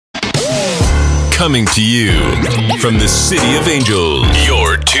Coming to you from the City of Angels,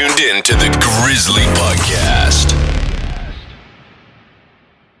 you're tuned in to the Grizzly Podcast.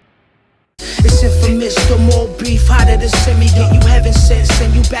 It's infamous, the more beef, hotter the semi. Get you heaven sent,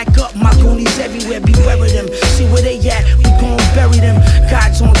 send you back up. My goonies everywhere, beware of them. See where they at, we gon' bury them.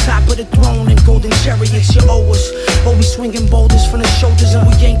 God's on top of the throne and golden chariots, you owe us. Always swinging boulders from the shoulders and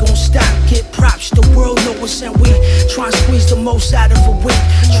we ain't gon' stop. Get props, the world know us and we try and squeeze the most out of a week.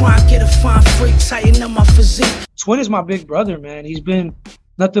 Try and get a fine freak, tighten up my physique. Twin is my big brother, man. He's been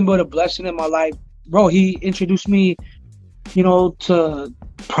nothing but a blessing in my life. Bro, he introduced me, to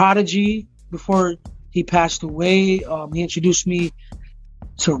Prodigy before he passed away. He introduced me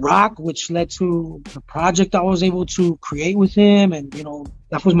to rock, which led to the project I was able to create with him. And,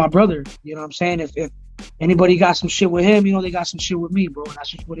 that was my brother. You know what I'm saying? If anybody got some shit with him, they got some shit with me, bro. That's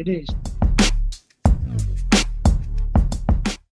just what it is.